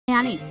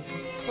Annie.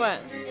 What?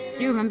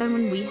 Do you remember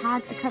when we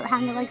had a coat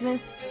hanger like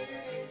this?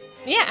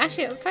 Yeah,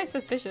 actually, it was quite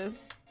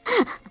suspicious.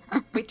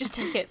 Wait, just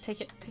take it,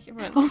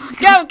 run. Oh my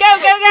God.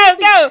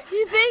 Go!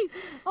 You think?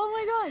 Oh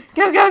my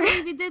god. Go!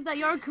 If you did that,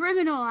 you're a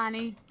criminal,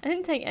 Annie. I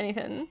didn't take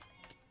anything.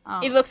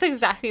 Oh. It looks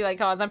exactly like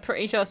ours. I'm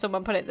pretty sure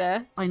someone put it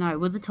there. I know,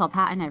 with the top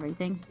hat and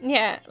everything.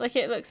 Yeah, like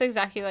it looks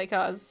exactly like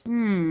ours.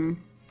 Hmm.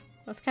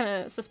 That's kind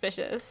of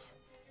suspicious.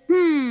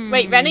 Hmm.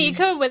 Wait, Ren, are you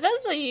coming with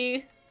us? Or are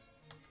you?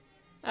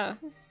 Oh,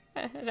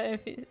 I don't know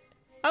if he's.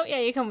 Oh yeah,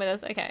 you come with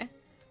us. Okay.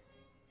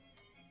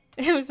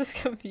 I was just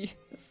confused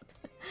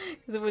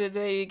because I wouldn't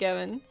know where you're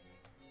going.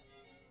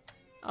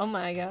 Oh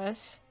my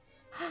gosh.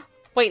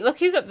 Wait, look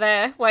who's up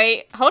there.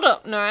 Wait, hold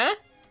up, Nora.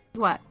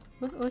 What?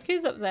 Look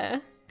who's up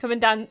there. Coming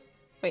down.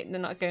 Wait, they're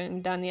not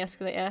going down the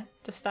escalator.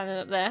 Just standing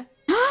up there.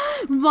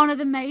 One of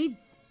the maids.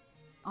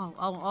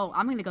 Oh,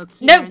 I'm gonna go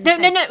keep No. her in the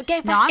face.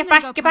 Get No, I'm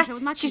back, gonna go get punch back. her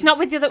with my She's teeth. not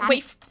with the other.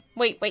 Annie.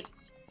 Wait.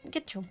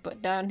 Get your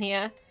butt down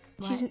here.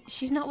 What?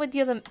 She's not with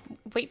the other.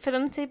 Wait for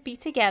them to be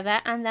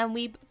together, and then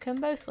we can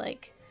both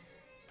like.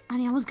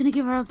 Annie, I was gonna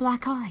give her a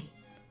black eye.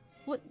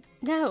 What?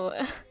 No.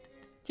 Do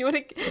you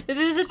want to?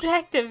 There's a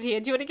detective here.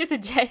 Do you want to go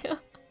to jail?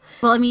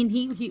 Well, I mean,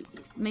 he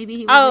maybe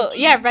he. Oh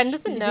yeah, Ren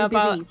doesn't he know would be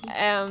about.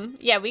 busy.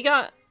 Yeah, we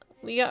got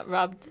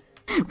robbed.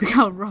 We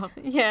got robbed.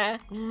 Yeah,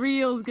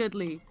 Real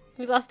goodly.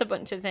 we lost a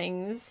bunch of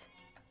things.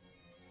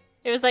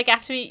 It was like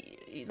after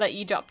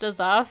you dropped us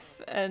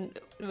off, and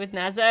with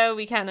Nazo,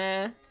 we kind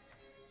of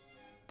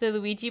the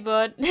Luigi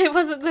board. It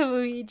wasn't the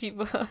Luigi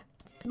board.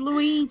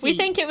 Luigi. We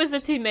think it was the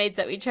two maids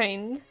that we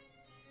trained.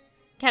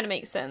 Kind of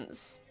makes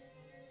sense.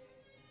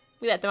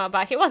 We let them out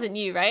back. It wasn't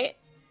you, right?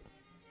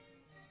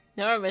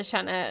 Nora was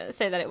trying to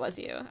say that it was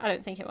you. I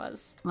don't think it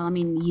was. Well, I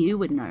mean, you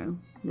would know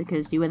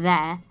because you were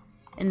there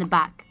in the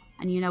back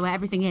and you know where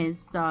everything is.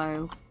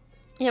 So.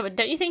 Yeah, but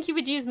don't you think you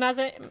would use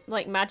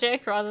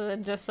magic rather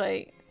than just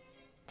like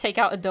take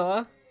out a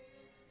door?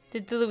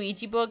 Did the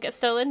Luigi board get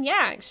stolen? Yeah,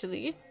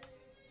 actually.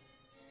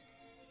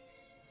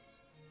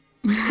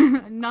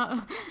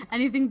 No,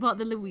 anything but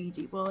the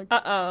Luigi board.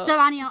 Uh-oh. So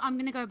Annie, I'm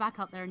gonna go back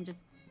up there and just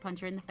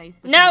punch her in the face.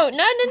 No.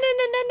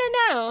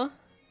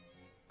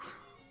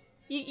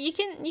 You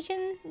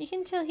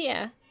can chill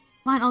here.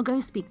 Fine, I'll go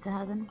speak to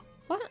her then.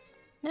 What?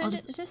 No, I'll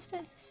just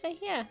stay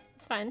here.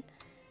 It's fine.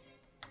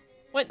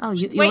 What? Oh,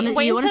 you wait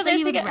want to until stay here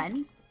they with get...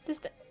 Ren?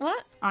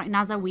 What? All right,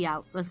 Nazo, we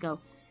out. Let's go.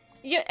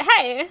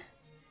 Hey!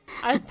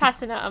 I was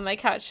passing out on my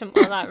couch from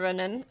all that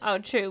running. Oh,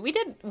 true. We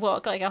did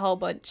walk like a whole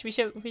bunch. We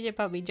should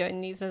probably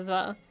join these as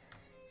well.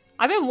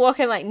 I've been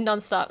walking like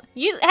non-stop.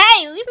 Hey,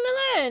 leave him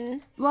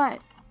alone! What?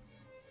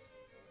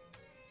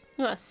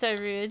 You are so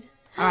rude.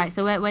 All right,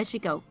 so where'd she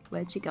go?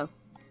 Where'd she go?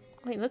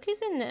 Wait, look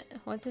who's in it.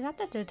 What, is that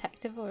the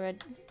detective already?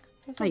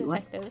 What's the Wait,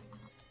 what? detective?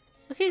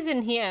 Look who's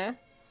in here.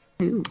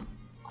 Who?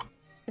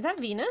 Is that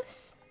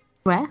Venus?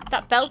 Where?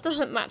 That belt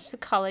doesn't match the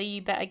collar.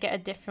 You better get a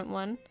different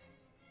one.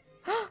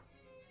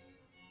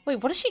 Wait,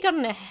 what has she got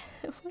on her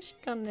head? What's she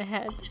got on her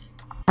head?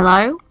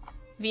 Hello?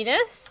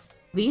 Venus?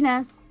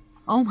 Venus?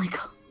 Oh my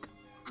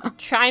god.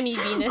 Try me,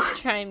 Venus.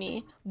 Try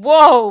me.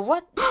 Whoa,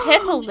 what?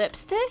 Purple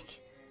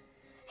lipstick?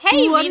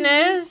 Hey, What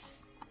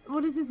Venus.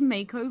 What is this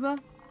makeover?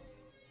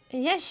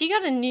 Yeah, she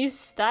got a new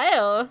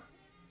style.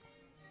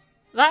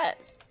 That...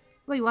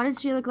 Wait, why does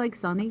she look like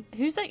Sunny?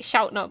 Who's like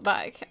shouting up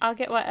back? I'll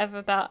get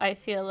whatever belt I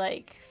feel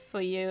like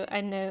for you.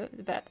 I know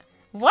the bet.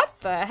 What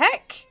the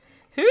heck?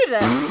 Who the...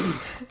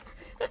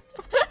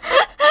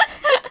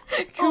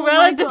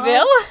 Cruella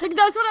DeVille? Like,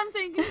 that's what I'm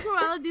thinking.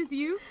 Cruella, this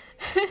you?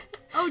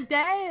 Oh,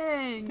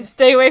 dang.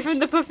 Stay away from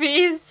the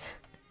puppies.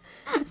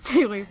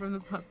 Stay away from the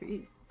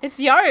puppies. It's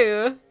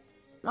Yaru.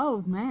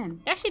 Oh,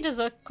 man. He actually does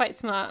look quite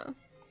smart.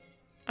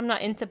 I'm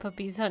not into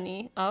puppies,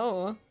 honey.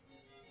 Oh.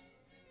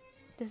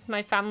 This is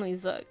my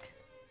family's look.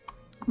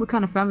 What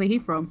kind of family he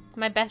from?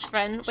 My best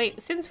friend.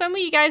 Wait, since when were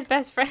you guys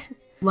best friends?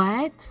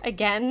 What?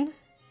 Again?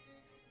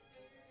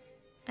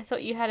 I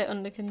thought you had it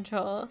under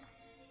control.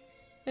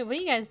 Wait, what are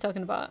you guys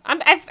talking about?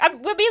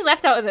 We're being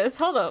left out of this.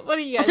 Hold up. What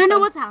are you guys I don't know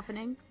what's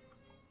happening.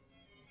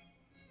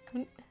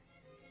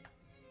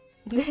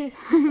 This.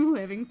 I'm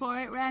living for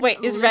it, Ren. Wait,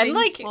 is Ren Living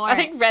like... for I it.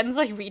 think Ren's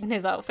like reading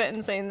his outfit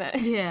and saying that.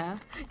 Yeah.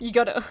 You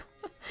gotta...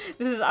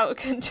 This is out of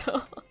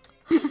control.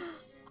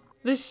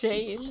 The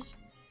shade.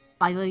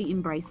 Finally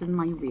embracing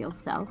my real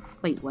self.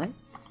 Wait, what?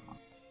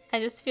 I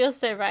just feel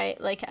so right.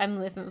 Like, I'm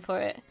living for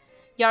it.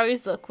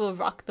 Yaru's look will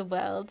rock the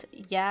world.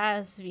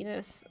 Yes,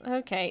 Venus.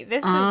 Okay,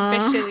 this is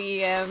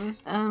officially,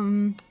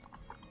 I'm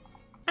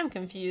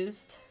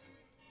confused.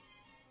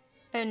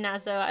 Oh,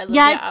 Nazo, I love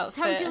your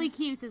outfit. Yeah, it's totally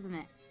cute, isn't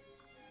it?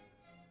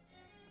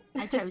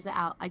 I chose it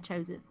out. I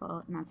chose it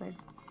for Nazo.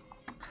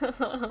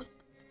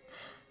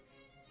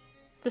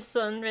 The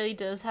sun really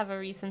does have a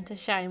reason to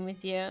shine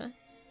with you.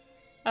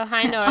 Oh,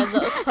 hi, Nora. A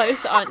little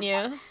close, aren't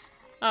you?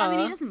 Oh. I mean,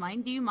 he doesn't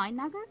mind. Do you mind,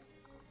 Nazo?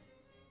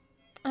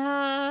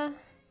 No.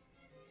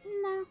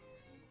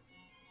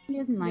 He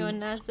doesn't mind. You're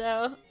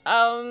Nazo.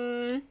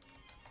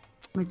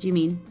 What do you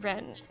mean?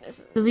 Ren.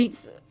 Does he?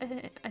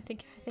 I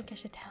think I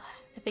should tell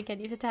her. I think I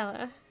need to tell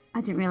her.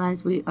 I didn't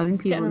realize we own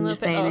It's people getting a in little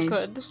this day bit and age.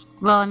 awkward.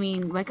 Well, I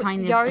mean, we're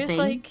kind of a Yaru's thing.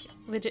 like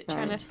legit so-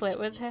 trying to flirt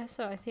with her,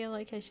 so I feel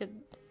like I should.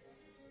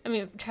 I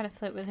mean, trying to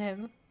flirt with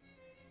him.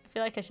 I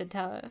feel like I should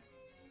tell her.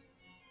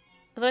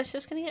 Although it's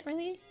just gonna get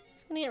really.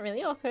 It's gonna get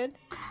really awkward.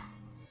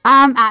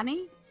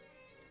 Annie?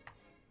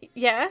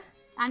 Yeah.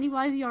 Annie,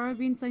 why is Yara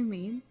being so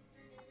mean?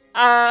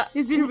 He's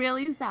He's been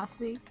really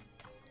sassy.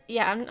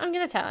 Yeah, I'm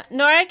gonna tell her.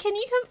 Nora, can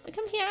you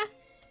come here?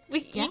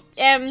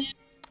 Yeah.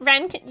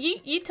 Ren,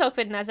 you talk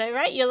with Nazo,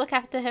 right? You look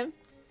after him.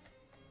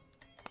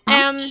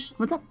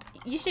 What's up?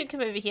 You should come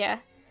over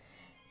here.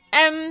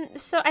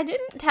 So I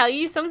didn't tell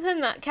you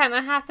something that kind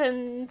of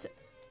happened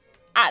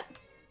at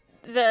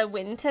the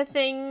winter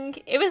thing.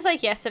 It was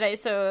like yesterday,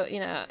 so you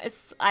know,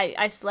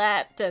 I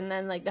slept, and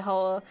then like the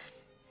whole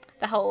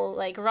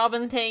like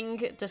Robin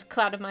thing just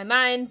clouded my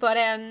mind. But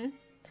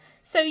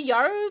so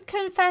Yaru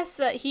confessed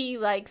that he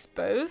likes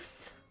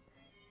both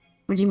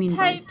What do you mean?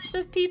 types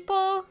of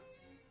people,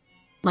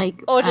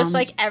 Like, or just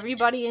like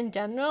everybody in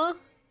general.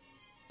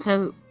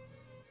 So,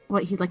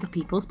 what? He's like a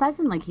people's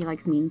person. Like he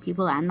likes mean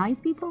people and nice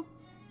people.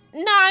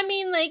 No, I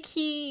mean like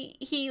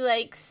he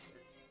likes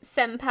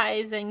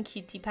senpais and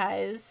cutie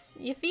pies.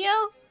 You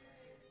feel?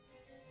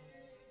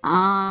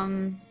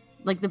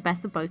 Like the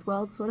best of both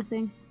worlds, sort of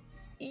thing.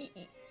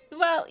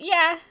 Well,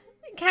 yeah,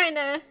 kind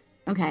of.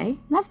 Okay,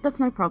 that's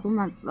no problem.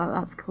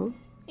 That's cool.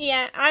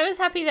 Yeah, I was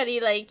happy that he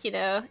like, you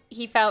know,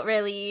 he felt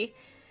really,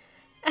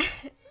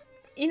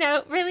 you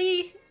know,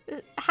 really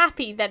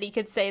happy that he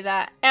could say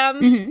that.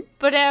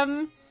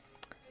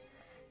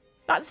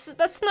 But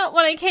that's not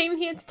what I came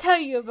here to tell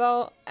you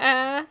about.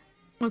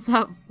 What's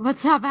up?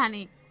 What's up,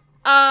 Annie?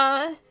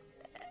 I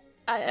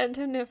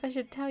don't know if I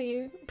should tell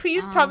you.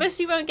 Please promise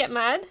you won't get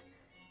mad.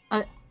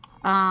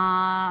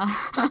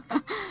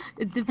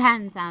 It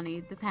depends, Annie.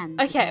 It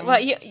depends. Okay, well,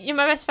 you're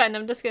my best friend.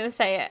 I'm just gonna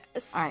say it.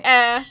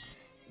 Alright.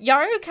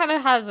 Yaru kind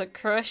of has a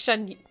crush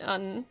on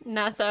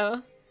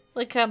Nazo,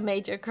 like a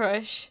major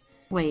crush.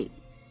 Wait.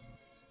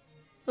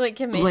 Like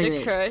a major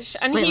Wait. crush,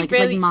 and Wait, he like,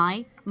 really.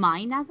 like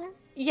my Nazo?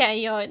 Yeah,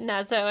 you're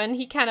Nazo, and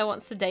he kind of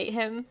wants to date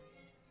him.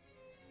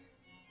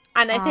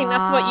 And I think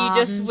that's what you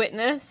just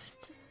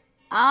witnessed.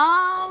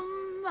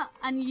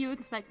 And you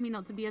expect me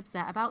not to be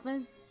upset about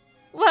this?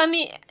 Well, I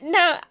mean,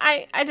 no,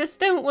 I just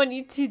don't want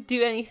you to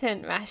do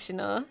anything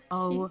rational.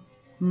 Oh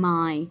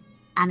my.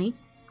 Annie,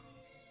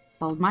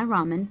 hold my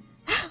ramen.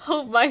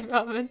 Hold my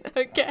ramen,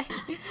 okay.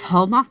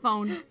 Hold my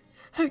phone.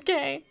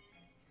 Okay.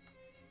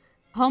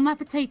 Hold my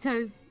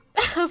potatoes.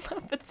 Hold my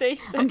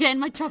potatoes. I'm getting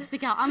my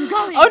chopstick out. I'm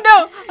going. Oh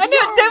no! I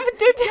know!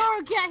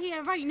 Yoru, get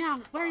here right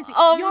now. Where is it?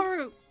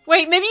 Yoru.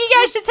 Wait, maybe you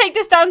guys should take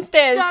this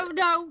downstairs.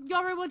 No,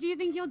 Yoru, what do you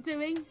think you're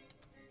doing?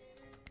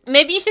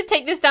 Maybe you should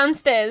take this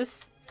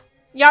downstairs.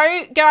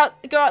 Yaru,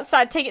 go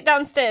outside. Take it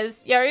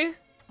downstairs. Yaru,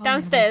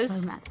 downstairs.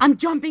 I'm so mad. I'm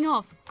jumping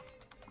off.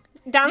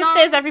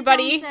 Downstairs, Yaru,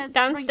 everybody.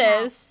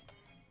 downstairs.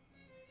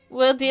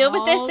 We'll deal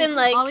with this in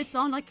like. Oh, it's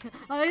on like.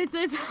 Oh,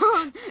 it's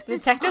on. The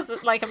detective's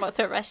like about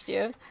to arrest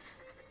you.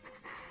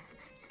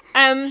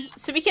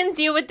 So we can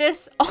deal with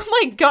this. Oh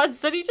my God!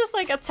 Sonny just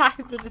like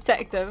attacked the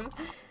detective.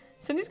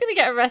 Sonny's gonna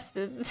get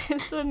arrested.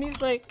 Sonny's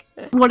like.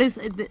 What is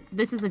it?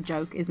 This is a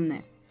joke, isn't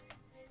it?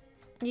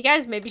 You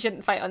guys maybe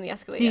shouldn't fight on the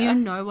escalator. Do you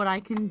know what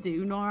I can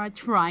do, Nora?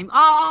 Try me.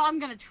 Oh, I'm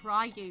gonna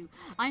try you.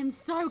 I am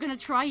so gonna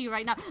try you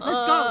right now. Let's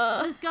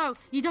go. Let's go.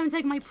 You don't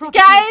take my property.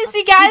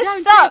 You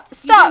guys, stop.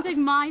 You don't take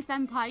my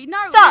senpai. No,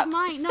 stop. It's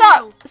mine.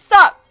 Stop. No.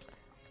 Stop.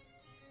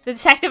 The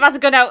detective has a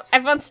gun out.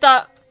 Everyone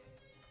stop.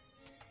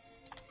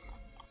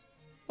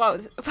 Wow.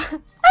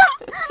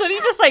 Sonny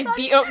just like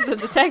beat up the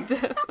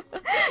detective.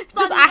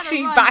 Just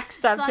actually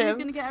backstabbed him. Sonny's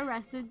gonna get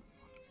arrested.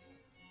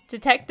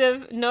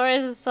 Detective, Nora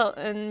is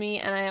assaulting me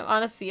and I am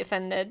honestly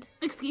offended.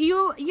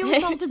 Excuse you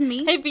assaulted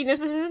me? Hey Venus,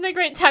 this isn't a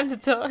great time to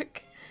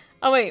talk.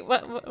 Oh wait,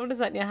 what is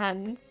that in your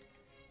hand?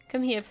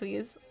 Come here,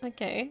 please.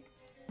 Okay.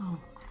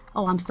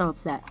 Oh, I'm so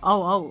upset.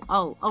 Oh,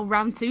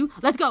 round two.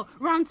 Let's go.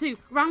 Round two.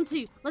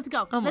 Let's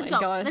go. Oh my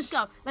gosh.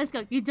 Let's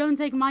go. You don't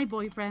take my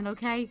boyfriend,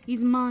 okay?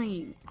 He's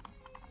mine.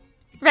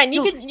 Ren,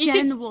 you Get can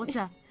in the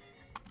water.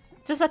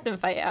 Just let them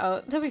fight it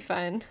out. They'll be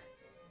fine.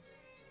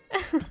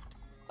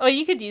 Or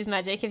you could use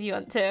magic if you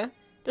want to.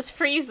 Just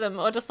freeze them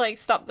or just like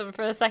stop them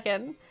for a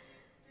second.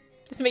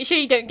 Just make sure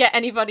you don't get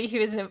anybody who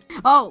isn't.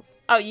 Oh,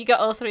 you got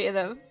all three of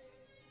them.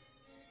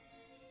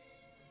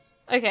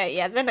 Okay,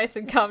 yeah, they're nice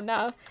and calm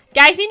now.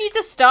 Guys, you need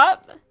to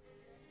stop.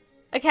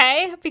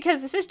 Okay?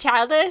 Because this is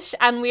childish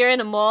and we're in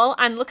a mall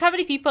and look how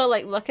many people are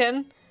like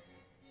looking.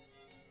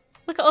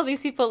 Look at all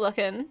these people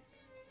looking.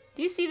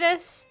 Do you see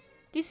this?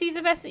 Do you see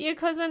the best at your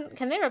cousin?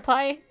 Can they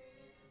reply?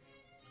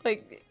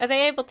 Like, are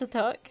they able to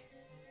talk?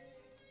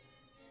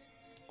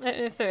 I don't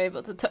know if they're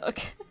able to talk.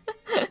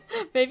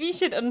 Maybe you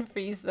should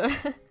unfreeze them.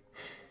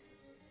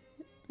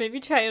 Maybe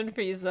try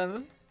unfreeze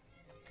them.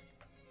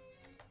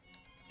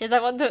 Because I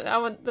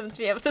want them to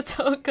be able to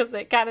talk because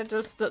they kind of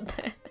just stood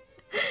there.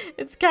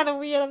 It's kind of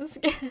weird, I'm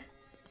scared.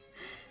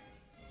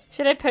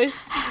 Should I post?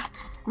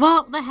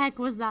 What the heck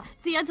was that?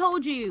 See, I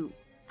told you.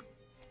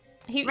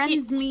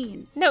 Ren's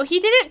mean. No, he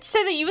did it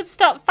so that you would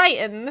stop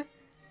fighting.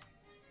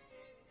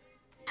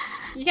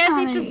 You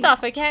guys need to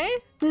stop, okay?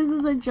 This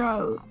is a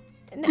joke.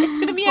 It's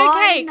gonna be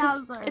okay.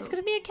 It's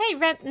gonna be okay.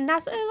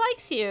 Nazo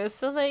likes you,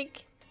 so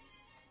like.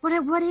 What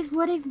if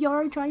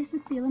Yoro tries to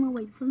steal him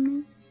away from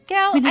me?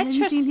 Girl,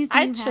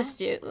 I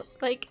trust you.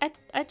 Like,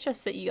 I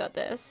trust that you got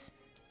this.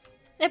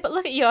 Yeah, but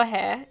look at your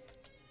hair.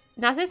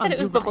 Nazo said it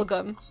was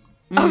bubblegum.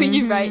 Oh,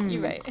 you're right.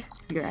 You're right.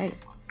 You're right.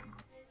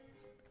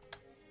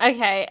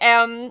 Okay.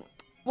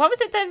 What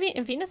was it that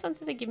Venus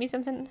wanted to give me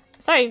something?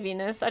 Sorry,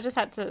 Venus. I just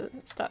had to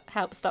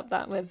help stop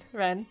that with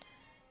Ren.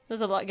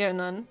 There's a lot going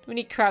on. We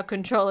need crowd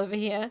control over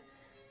here.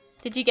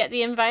 Did you get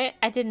the invite?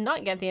 I did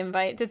not get the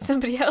invite. Did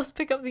somebody else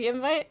pick up the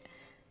invite?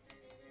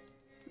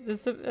 I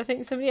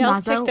think somebody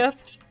else picked up.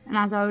 And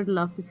as I would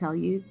love to tell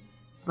you,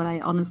 but I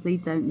honestly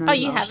don't know. Oh,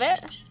 you have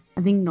it?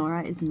 I think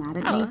Nora is mad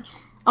at me.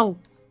 Oh,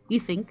 you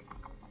think?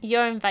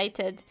 You're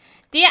invited.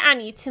 Dear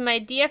Annie, to my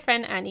dear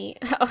friend Annie.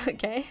 Oh,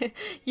 okay.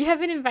 You have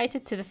been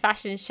invited to the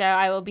fashion show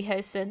I will be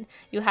hosting.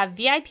 You'll have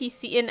VIP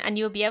seating and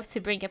you'll be able to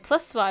bring a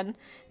 +1.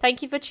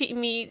 Thank you for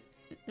treating me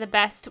the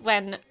best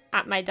when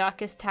at my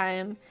darkest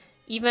time.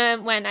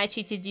 Even when I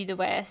treated you the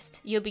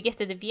worst. You'll be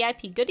gifted a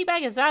VIP goodie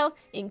bag as well.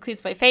 It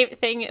includes my favourite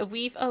thing, a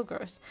weave. Oh,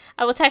 gross.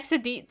 I will text the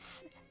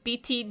deets.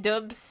 BT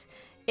dubs.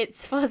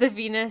 It's for the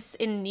Venus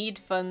in Need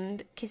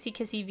Fund. Kissy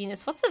Kissy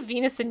Venus. What's the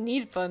Venus in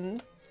Need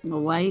Fund?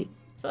 Oh, wait.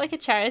 Is it like a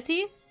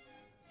charity?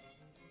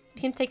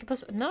 You can take a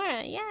 +1.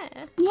 Nora,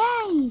 yeah.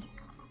 Yay!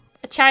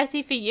 A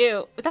charity for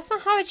you. But that's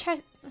not how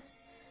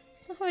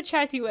a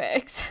charity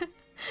works.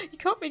 You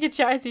can't make a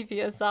charity for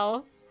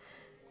yourself.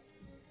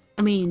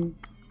 I mean,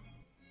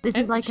 this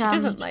is like she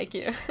doesn't like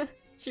you.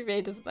 She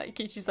really doesn't like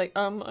you. She's like,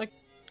 okay.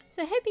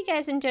 So I hope you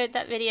guys enjoyed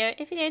that video.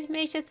 If you did,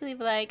 make sure to leave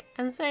a like.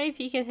 I'm sorry if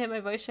you can hear my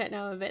voice right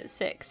now. I'm a bit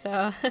sick,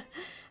 so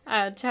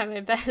I'll try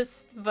my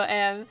best. But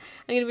I'm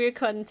going to be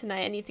recording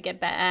tonight. I need to get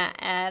better.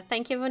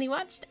 Thank you everyone who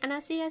watched, and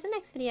I'll see you guys in the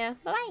next video.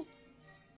 Bye-bye!